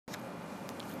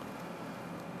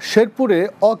শেরপুরে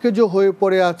অকেজো হয়ে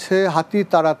পড়ে আছে হাতি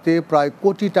তাড়াতে প্রায়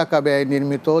কোটি টাকা ব্যয়ে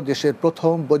নির্মিত দেশের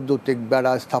প্রথম বৈদ্যুতিক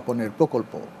বেড়া স্থাপনের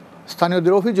প্রকল্প।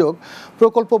 স্থানীয়দের অভিযোগ,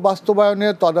 প্রকল্প বাস্তবায়নে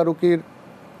তদারকির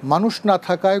মানুষ না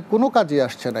থাকায় কোনো কাজে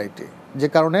আসছে না এটি, যে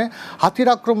কারণে হাতির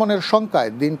আক্রমণের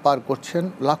শঙ্কায় দিন পার করছেন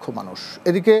লাখো মানুষ।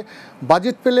 এদিকে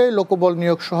বাজেট পেলে লোকবল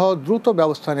নিয়োগ সহ দ্রুত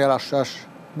ব্যবস্থা নেওয়ার আশ্বাস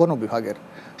বন বিভাগের।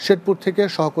 শেরপুর থেকে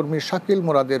সহকর্মী শাকিল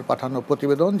মোরাদের পাঠানো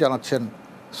প্রতিবেদন জানাচ্ছেন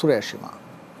সুরাইয়া সীমা।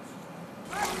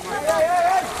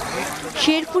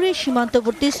 শেরপুরের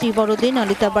সীমান্তবর্তী শ্রীবরদী,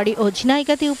 নালিতাবাড়ী ও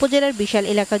ঝিনাইগাতি উপজেলার বিশাল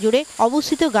এলাকা জুড়ে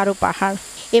অবস্থিত গারো পাহাড়।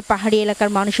 এ পাহাড়ি এলাকার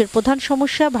মানুষের প্রধান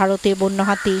সমস্যা ভারতে বন্য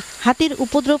হাতি। হাতির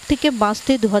উপদ্রব থেকে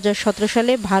বাঁচতে 2017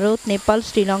 সালে ভারত, নেপাল,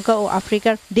 শ্রীলঙ্কা ও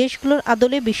আফ্রিকার দেশগুলোর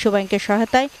আদলে বিশ্বব্যাংকের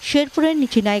সহায়তায় শেরপুরের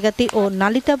ঝিনাইগাতি ও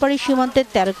নালিতাবাড়ী সীমান্তের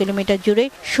 13 কিলোমিটার জুড়ে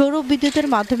সৌর বিদ্যুতের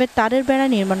মাধ্যমে তারের বেড়া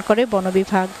নির্মাণ করে বন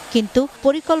বিভাগ। কিন্তু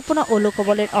পরিকল্পনা ও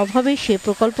লোকবলের অভাবে সে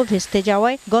প্রকল্প ভেস্তে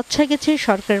যাওয়ায় গচ্ছা গেছে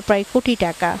সরকারের প্রায় কোটি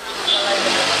টাকা।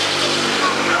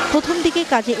 প্রথম দিকে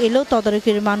কাজে এলেও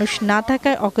তদারকির মানুষ না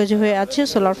থাকায় অকেজো হয়ে আছে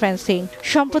সোলার ফেন্সিং।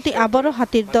 সম্প্রতি আবারও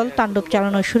হাতির দল তাণ্ডব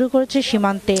চালানো শুরু করেছে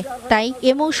সীমান্তে, তাই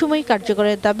এ মৌসুমেই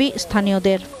কার্যকরের দাবি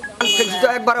স্থানীয়দের।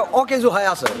 একবারে অকেজো হয়ে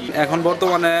আছে এখন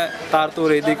বর্তমানে, তার তোর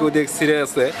এদিক ওদিক ছিঁড়ে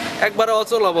আছে, একবারে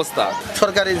অচল অবস্থা।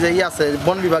 সরকারি যে আছে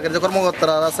বন বিভাগের যে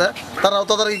কর্মকর্তারা আছে তারাও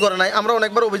তদারকি করে নাই, আমরা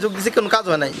অনেকবার অভিযোগ দিচ্ছি, কোনো কাজ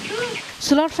হয় নাই।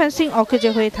 সোলার ফেন্সিং অকেজো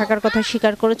হয়ে থাকার কথা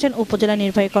স্বীকার করেছেন উপজেলা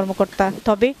নির্বাহী কর্মকর্তা।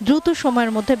 তবে দ্রুত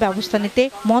সময়ের মধ্যে ব্যবস্থা নিতে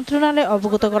মন্ত্রণালয়ে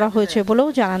অবগত করা হয়েছে বলেও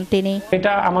জানান তিনি।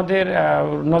 এটা আমাদের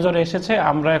নজরে এসেছে,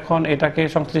 আমরা এখন এটাকে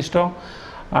সংশ্লিষ্ট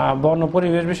বন ও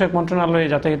পরিবেশ বিষয়ক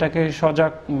মন্ত্রণালয়ে যাতে এটাকে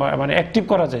সজাগ মানে অ্যাক্টিভ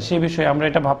করা যায় সেই বিষয়ে আমরা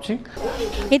এটা ভাবছি।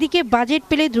 এদিকে বাজেট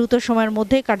পেলে দ্রুত সময়ের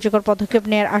মধ্যে কার্যকর পদক্ষেপ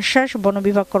নেওয়ার আশ্বাস বন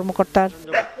বিভাগ কর্মকর্তার।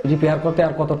 রিপেয়ার করতে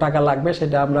আর কত টাকা লাগবে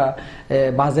সেটা আমরা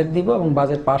বাজেট দিব এবং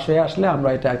বাজেট পাস হয়ে আসলে আমরা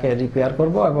এটাকে রিপেয়ার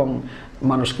করব এবং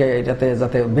মানুষকে এটাতে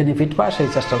যাতে বেনিফিট পায় সেই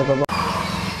চেষ্টাটা করব।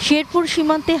 শেরপুর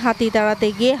সীমান্তে হাতি তাড়াতে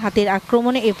গিয়ে হাতির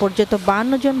আক্রমণে এ পর্যন্ত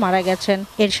 52 জন মারা গেছেন।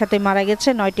 এর সাথে মারা গেছে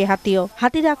 9টি হাতিও।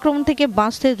 হাতির আক্রমণ থেকে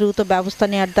বাঁচতে দ্রুত ব্যবস্থা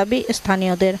নেওয়ার দাবি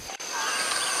স্থানীয়দের।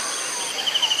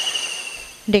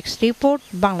 Desk report,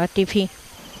 Bangla TV.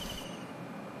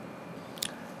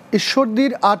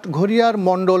 ঈশ্বরদীর আটঘরিয়ার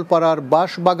মণ্ডলপাড়ার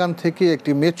বাঁশবাগান থেকে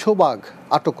একটি মেছো বাঘ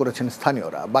আটক করেছেন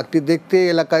স্থানীয়রা। বাঘটি দেখতে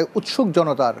এলাকায় উৎসুক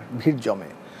জনতার ভিড়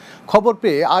জমে। খবর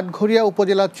পেয়ে আটঘরিয়া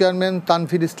উপজেলা চেয়ারম্যান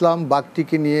তানভীর ইসলাম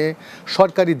বাঘটিকে নিয়ে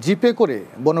সরকারি জিপে করে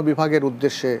বন বিভাগের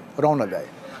উদ্দেশ্যে রওনা দেয়।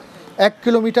 1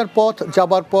 কিলোমিটার পথ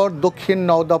যাবার পর দক্ষিণ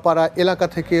নওদাপাড়া এলাকা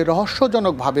থেকে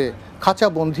রহস্যজনকভাবে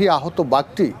খাঁচাবন্দি আহত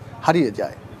বাঘটি হারিয়ে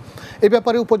যায়। এ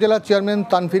ব্যাপারে উপজেলা চেয়ারম্যান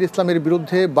তানভীর ইসলামের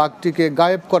বিরুদ্ধে বাঘটিকে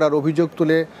গায়েব করার অভিযোগ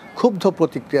তুলে ক্ষুব্ধ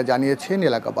প্রতিক্রিয়া জানিয়েছেন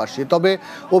এলাকাবাসী। তবে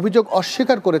অভিযোগ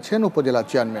অস্বীকার করেছেন উপজেলা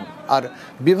চেয়ারম্যান। আর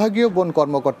বিভাগীয় বন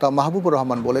কর্মকর্তা মাহবুবুর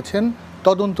রহমান বলেছেন,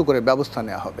 তদন্ত করে ব্যবস্থা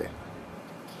নেওয়া হবে।